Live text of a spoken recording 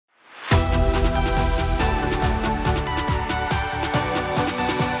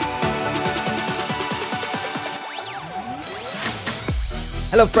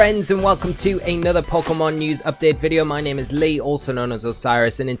Hello friends, and welcome to another Pokemon news update video. My name is Lee, also known as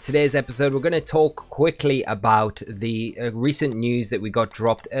Osirus, and in today's episode we're going to talk quickly about the recent news that we got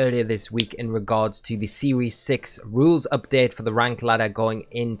dropped earlier this week in regards to the Series 6 rules update for the rank ladder going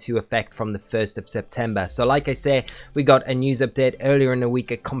into effect from the 1st of September. So like I say, we got a news update earlier in the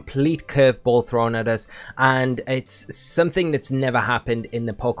week, a complete curveball thrown at us, and it's something that's never happened in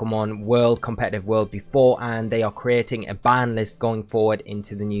the Pokemon world, competitive world before, and they are creating a ban list going forward into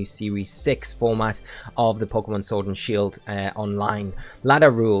the new Series 6 format of the Pokemon Sword and Shield online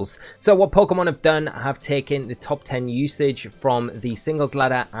ladder rules. So what Pokemon have done, have taken the top 10 usage from the singles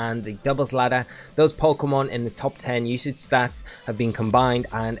ladder and the doubles ladder. Those Pokemon in the top 10 usage stats have been combined,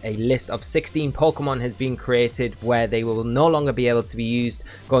 and a list of 16 Pokemon has been created where they will no longer be able to be used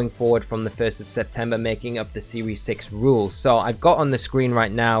going forward from the 1st of September, making up the Series 6 rules. So I've got on the screen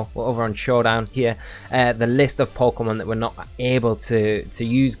right now, we're over on Showdown here, the list of Pokemon that we're not able to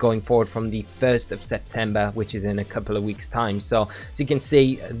use going forward from the 1st of September, which is in a couple of weeks time. So as you can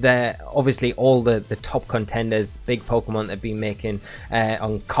see, there obviously all the top contenders, big Pokemon that have been making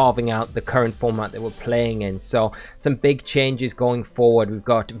on carving out the current format that we're playing in. So some big changes going forward. We've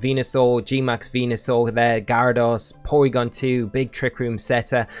got Venusaur, Gmax Venusaur there, Gyarados, Porygon 2, big Trick Room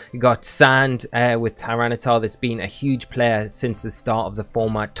setter. We've got Sand with Tyranitar, that's been a huge player since the start of the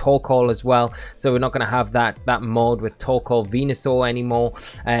format. Torkoal as well, so we're not going to have that mode with Torkoal Venusaur anymore.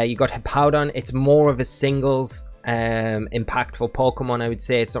 You got Hippowdon. It's more of a singles impactful Pokemon, I would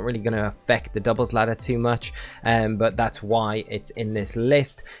say. It's not really going to affect the doubles ladder too much, but that's why it's in this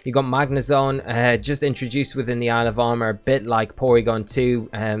list. You got Magnezone, just introduced within the Isle of Armor, a bit like Porygon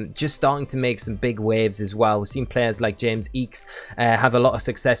 2, just starting to make some big waves as well. We've seen players like James Eakes have a lot of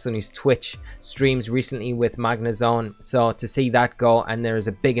success on his Twitch streams recently with Magnezone, so to see that go, and there is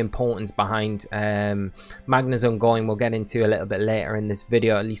a big importance behind Magnezone going, we'll get into a little bit later in this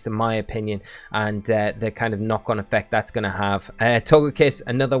video, at least in my opinion, and the kind of knock-on effect that's going to have. Togekiss,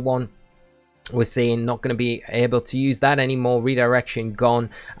 another one we're seeing not going to be able to use that anymore, redirection gone,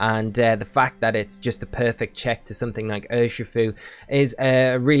 and the fact that it's just a perfect check to something like Urshifu is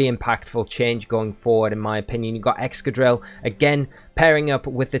a really impactful change going forward in my opinion. You've got Excadrill again pairing up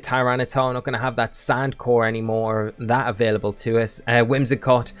with the Tyranitar, not going to have that Sand Core anymore, that available to us.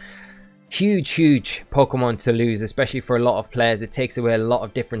 Whimsicott, huge Pokemon to lose, especially for a lot of players. It takes away a lot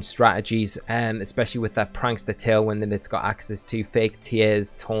of different strategies, especially with that Prankster Tailwind that it's got access to, Fake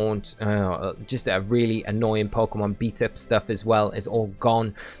Tears, Taunt, just a really annoying Pokemon. Beat up stuff as well is all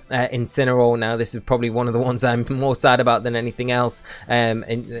gone. Incineroar, now this is probably one of the ones I'm more sad about than anything else.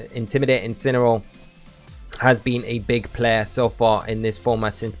 Intimidate Incineroar has been a big player so far in this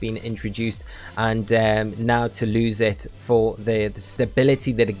format since being introduced, and now to lose it for the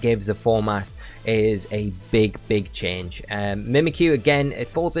stability that it gives the format is a big change. Mimikyu, again, it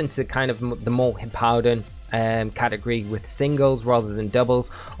falls into kind of the more Hippowdon category with singles rather than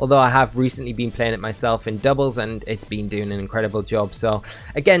doubles, although I have recently been playing it myself in doubles and it's been doing an incredible job. So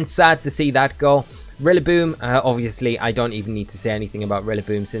again, sad to see that go. Rillaboom, obviously I don't even need to say anything about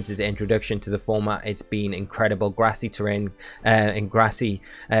Rillaboom since its introduction to the format. It's been incredible. Grassy terrain and grassy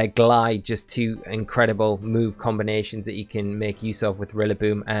glide, just two incredible move combinations that you can make use of with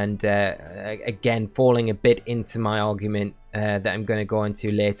Rillaboom, and again falling a bit into my argument that I'm going to go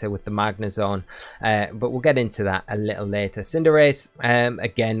into later with the Magnezone, but we'll get into that a little later. Cinderace,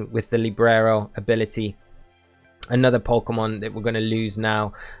 again with the Librero ability, another Pokemon that we're going to lose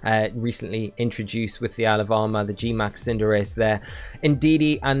now, recently introduced with the Isle of Armor, the Gmax Cinderace there.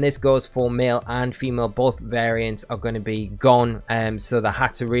 Indeedee, and this goes for male and female, both variants are going to be gone. So the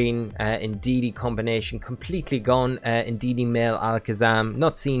Hatterene Indeedee combination completely gone. Indeedee male Alakazam,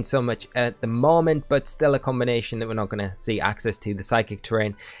 not seen so much at the moment, but still a combination that we're not going to see access to. The Psychic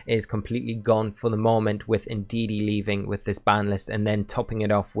Terrain is completely gone for the moment, with Indeedee leaving with this ban list, and then topping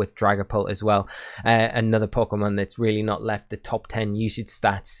it off with Dragapult as well, another Pokemon that's really not left the top 10 usage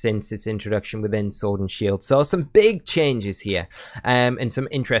stats since its introduction within Sword and Shield. So some big changes here, and some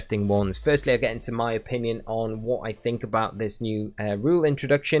interesting ones. Firstly, I'll get into my opinion on what I think about this new rule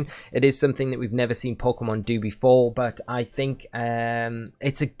introduction. It is something that we've never seen Pokemon do before, but I think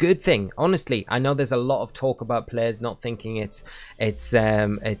it's a good thing. Honestly, I know there's a lot of talk about players not thinking it's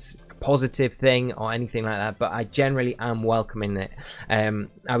positive thing or anything like that, but I generally am welcoming it.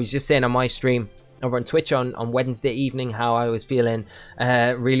 I was just saying on my stream, over on Twitch on Wednesday evening how I was feeling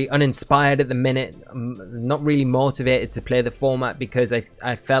really uninspired at the minute, not really motivated to play the format, because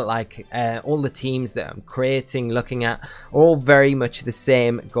I felt like all the teams that I'm creating, looking at, are all very much the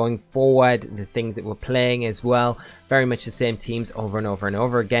same going forward. The things that we're playing as well, very much the same teams over and over and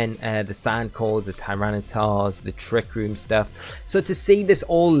over again. The Sandcores, the Tyrannotars, the Trick Room stuff. So to see this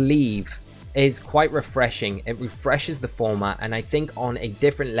all leave is quite refreshing. It refreshes the format, and I think on a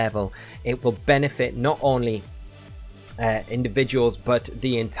different level it will benefit not only individuals but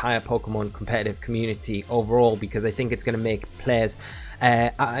the entire Pokemon competitive community overall, because I think it's going to make players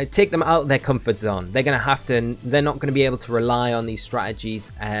take them out of their comfort zone. They're going to have to, they're not going to be able to rely on these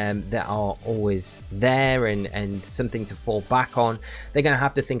strategies that are always there and something to fall back on. They're going to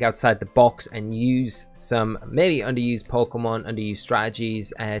have to think outside the box and use some maybe underused Pokemon, underused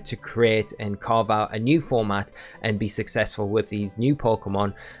strategies to create and carve out a new format and be successful with these new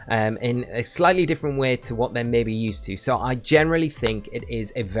Pokemon in a slightly different way to what they're maybe used to. So I generally think it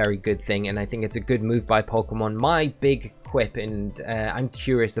is a very good thing, and I think it's a good move by Pokemon. My big quip, and I'm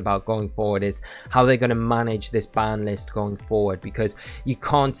curious about going forward, is how they're going to manage this ban list going forward, because you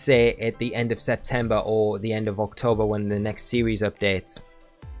can't say at the end of September or the end of October when the next series updates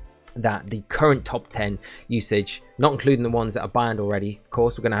that the current top 10 usage, not including the ones that are banned already, of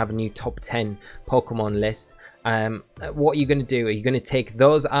course, we're going to have a new top 10 Pokemon list. What are you going to do? Are you going to take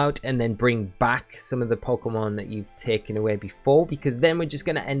those out and then bring back some of the Pokemon that you've taken away before? Because then we're just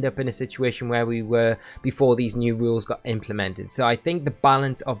going to end up in a situation where we were before these new rules got implemented. So I think the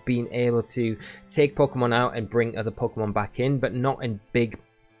balance of being able to take Pokemon out and bring other Pokemon back in, but not in big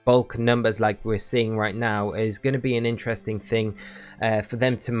bulk numbers like we're seeing right now, is going to be an interesting thing for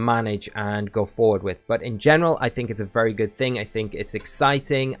them to manage and go forward with. But in general, I think it's a very good thing. I think it's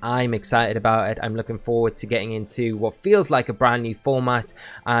exciting. I'm excited about it. I'm looking forward to getting into what feels like a brand new format,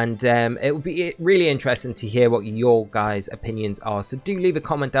 and it will be really interesting to hear what your guys' opinions are. So do leave a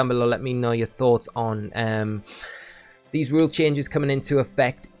comment down below. Let me know your thoughts on these rule changes coming into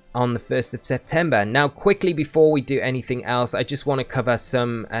effect on the 1st of September. Now, quickly before we do anything else, I just want to cover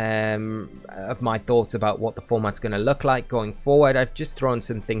some of my thoughts about what the format's going to look like going forward. I've just thrown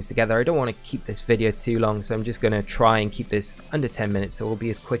some things together. I don't want to keep this video too long, so I'm just going to try and keep this under 10 minutes, so we'll be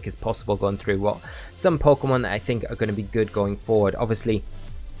as quick as possible going through what some Pokemon that I think are going to be good going forward. Obviously,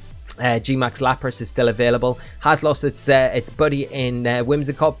 G-Max Lapras is still available, has lost its buddy in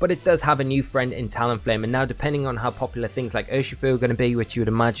Whimsicott, but it does have a new friend in Talonflame. And now, depending on how popular things like Urshifu are going to be, which you would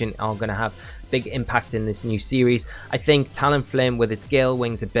imagine are going to have big impact in this new series, I think Talonflame, with its Gale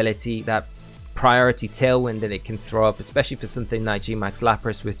Wings ability, that priority tailwind that it can throw up, especially for something like G-Max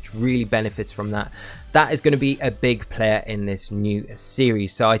Lapras, which really benefits from that, that is going to be a big player in this new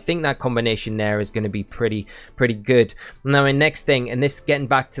series. So I think that combination there is going to be pretty good. Now, my next thing, and this getting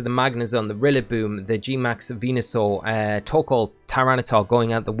back to the Magnezone, the Rillaboom, the G-Max Venusaur, Torkoal, Tyranitar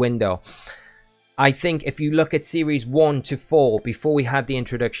going out the window. I think if you look at Series 1 to 4, before we had the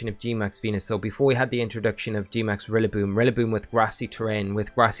introduction of G-Max Venusaur, before we had the introduction of G-Max Rillaboom with grassy terrain,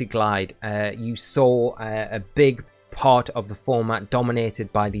 with grassy glide, you saw a big part of the format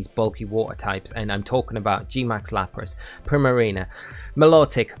dominated by these bulky water types, and I'm talking about G-Max Lapras, Primarina,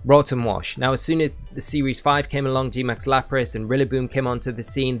 Milotic, Rotom Wash. Now, as soon as the Series 5 came along, G-Max Lapras and Rillaboom came onto the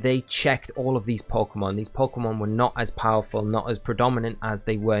scene, they checked all of these Pokemon. These Pokemon were not as powerful, not as predominant as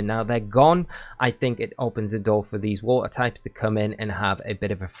they were. Now they're gone. I think it opens the door for these water types to come in and have a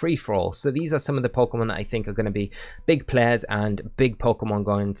bit of a free-for-all. So these are some of the Pokemon that I think are going to be big players and big Pokemon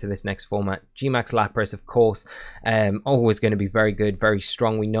going into this next format. G-Max Lapras, of course, always going to be very good, very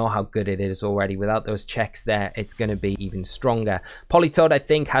strong. We know how good it is already. Without those checks there, it's going to be even stronger. Politoed, I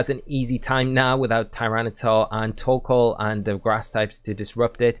think, has an easy time now without Tyranitar and Torkoal and the grass types to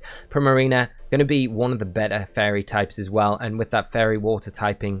disrupt it. Primarina, going to be one of the better fairy types as well, and with that fairy water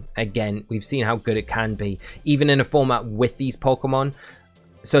typing, again, we've seen how good it can be, even in a format with these Pokemon.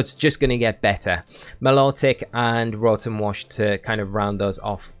 So it's just going to get better. Milotic and Rotom Wash to kind of round those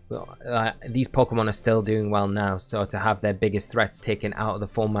off. These Pokemon are still doing well now, so to have their biggest threats taken out of the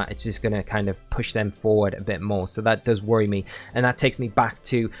format, it's just going to kind of push them forward a bit more. So that does worry me, and that takes me back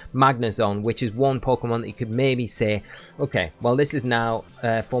to Magnezone, which is one Pokemon that you could maybe say, okay, well, this is now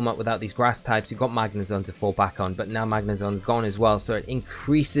a format without these grass types. You've got Magnezone to fall back on, but now Magnezone's gone as well, so it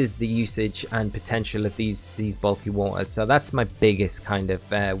increases the usage and potential of these bulky waters. So that's my biggest kind of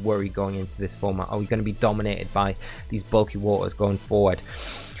worry going into this format. Are we going to be dominated by these bulky waters going forward?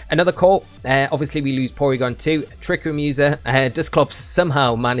 Another call, obviously we lose Porygon 2, Trick Room user. Dusclops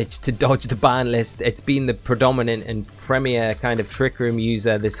somehow managed to dodge the ban list. It's been the predominant and premier kind of Trick Room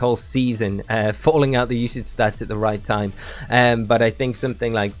user this whole season, falling out the usage stats at the right time. But I think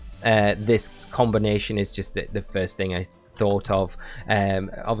something like this combination is just the first thing I thought of.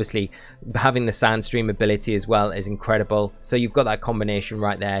 Obviously having the Sandstream ability as well is incredible, so you've got that combination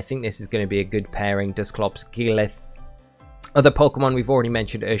right there. I think this is going to be a good pairing. Dusclops, Gigalith. Other Pokemon, we've already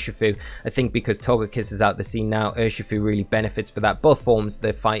mentioned Urshifu. I think because Togekiss is out the scene now, Urshifu really benefits for that. Both forms,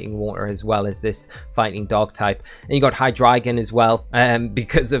 the fighting water as well as this fighting dog type. And you got Hydreigon as well,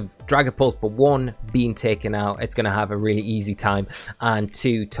 because of Dragapult for one being taken out, it's going to have a really easy time, and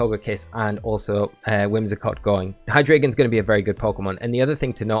two, Togekiss and also Whimsicott going. Hydreigon's going to be a very good Pokemon. And the other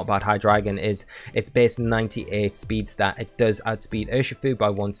thing to note about Hydreigon is its base 98 speed stat. It does outspeed Urshifu by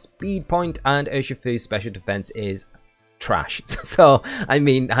 1 speed point, and Urshifu's special defense is trash. So I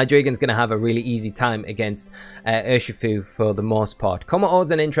mean, Hydreigon's going to have a really easy time against Urshifu for the most part. Kommo-o's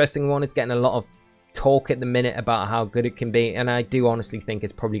an interesting one. It's getting a lot of talk at the minute about how good it can be, and I do honestly think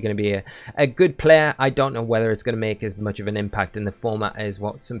it's probably going to be a good player. I don't know whether it's going to make as much of an impact in the format as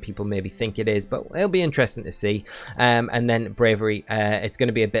what some people maybe think it is, but it'll be interesting to see. And then Bravery, it's going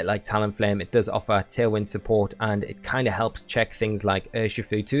to be a bit like Talonflame. It does offer Tailwind support, and it kind of helps check things like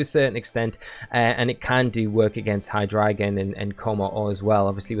Urshifu to a certain extent, and it can do work against Hydreigon and Kommo-o as well,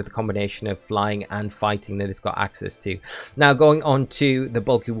 obviously with the combination of flying and fighting that it's got access to. Now going on to the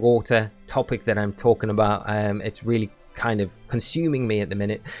bulky water topic that I'm talking about, it's really kind of consuming me at the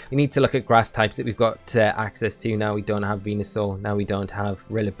minute. We need to look at grass types that we've got access to now. We don't have Venusaur, now we don't have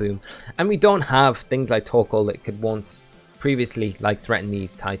Rillaboom, and we don't have things like Torkoal that could once previously like threaten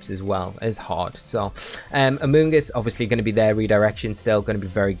these types as well as hard. So Amoonguss obviously going to be there, redirection still going to be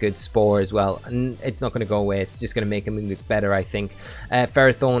very good, Spore as well, and it's not going to go away. It's just going to make Amoonguss better, I think.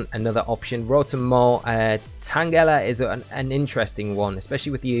 Ferrothorn, another option. Rotom, Tangela is an interesting one,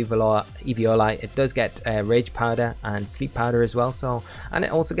 especially with the Eviolite. It does get Rage Powder and Sleep Powder as well, so, and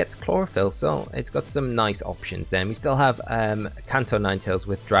it also gets Chlorophyll, so it's got some nice options there. And we still have Kanto Ninetales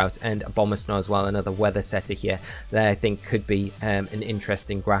with Drought, and Abomasnow as well, another weather setter here that I think could be an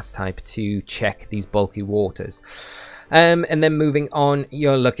interesting grass type to check these bulky waters. And then moving on,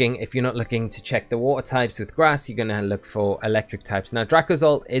 if you're not looking to check the water types with grass, you're going to look for electric types. Now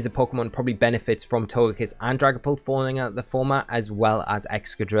Dracozolt is a Pokemon probably benefits from Togekiss and Dragapult falling out of the format, as well as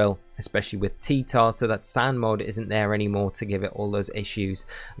Excadrill, especially with T-Tar, so that sand mode isn't there anymore to give it all those issues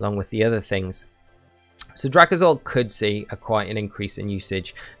along with the other things. So Dracozolt could see quite an increase in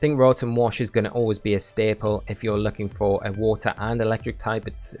usage. I think Rotom Wash is going to always be a staple if you're looking for a water and electric type.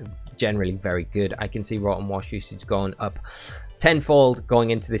 It's generally very good. I can see Rotom Wash usage going up tenfold going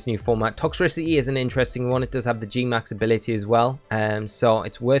into this new format. Toxtricity is an interesting one. It does have the G-Max ability as well, so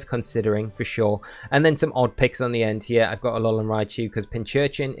it's worth considering for sure. And then some odd picks on the end here. I've got Alolan Raichu because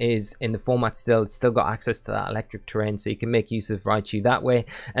Pincurchin is in the format still. It's still got access to that electric terrain, so you can make use of Raichu that way.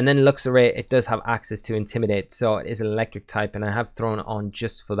 And then Luxray, it does have access to Intimidate, so it is an electric type, and I have thrown it on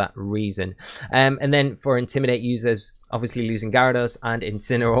just for that reason. And then for Intimidate users, obviously losing Gyarados and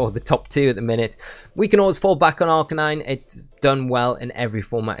Incineroar, the top two at the minute, we can always fall back on Arcanine. It's done well in every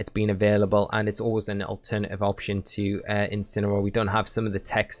format it's been available, and it's always an alternative option to Incineroar. We don't have some of the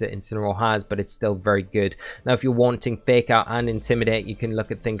techs that Incineroar has, but it's still very good. Now if you're wanting Fake Out and Intimidate, you can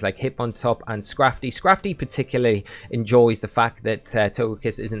look at things like Hitmontop and Scrafty. Scrafty particularly enjoys the fact that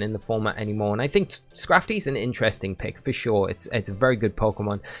Togekiss isn't in the format anymore, and I think Scrafty's an interesting pick for sure. It's a very good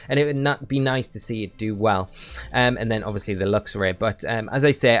Pokemon, and it would not be nice to see it do well. And then obviously the Luxray, but as I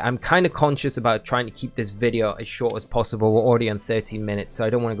say, I'm kind of conscious about trying to keep this video as short as possible. We're already on 13 minutes, so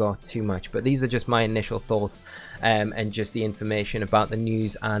I don't want to go too much, but these are just my initial thoughts and just the information about the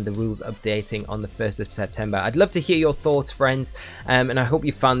news and the rules updating on the 1st of September. I'd love to hear your thoughts, friends, and I hope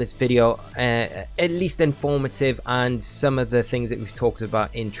you found this video at least informative and some of the things that we've talked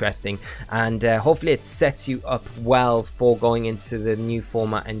about interesting, and hopefully it sets you up well for going into the new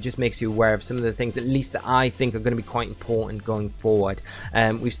format and just makes you aware of some of the things at least that I think are going to be quite important going forward.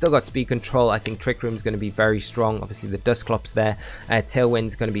 We've still got Speed Control. I think Trick Room is going to be very strong. Obviously the Dusclops there. Tailwind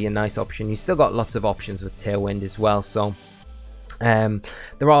is going to be a nice option. You still got lots of options with Tailwind as well, so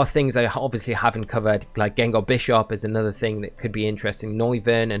there are things I obviously haven't covered, like Gengar Bishop is another thing that could be interesting.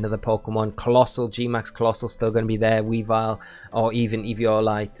 Noivern, another Pokemon. Colossal, G-Max Colossal still going to be there. Weavile, or even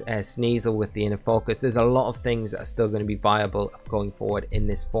Eviolite, Sneasel with the Inner Focus. There's a lot of things that are still going to be viable going forward in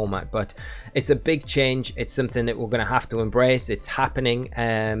this format, but it's a big change. It's something that we're going to have to embrace. It's happening,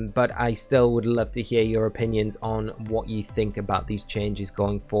 but I still would love to hear your opinions on what you think about these changes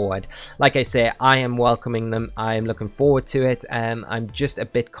going forward. Like I say, I am welcoming them. I am looking forward to it. I'm just a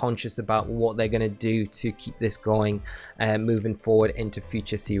bit conscious about what they're going to do to keep this going moving forward into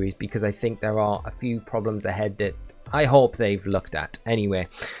future series, because I think there are a few problems ahead that I hope they've looked at. Anyway,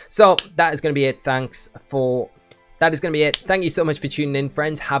 so that is going to be it. Thanks for that is going to be it. Thank you so much for tuning in,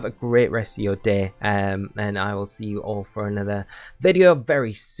 friends. Have a great rest of your day, and I will see you all for another video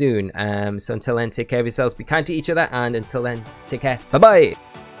very soon. So until then, take care of yourselves, be kind to each other, and until then, take care. Bye bye.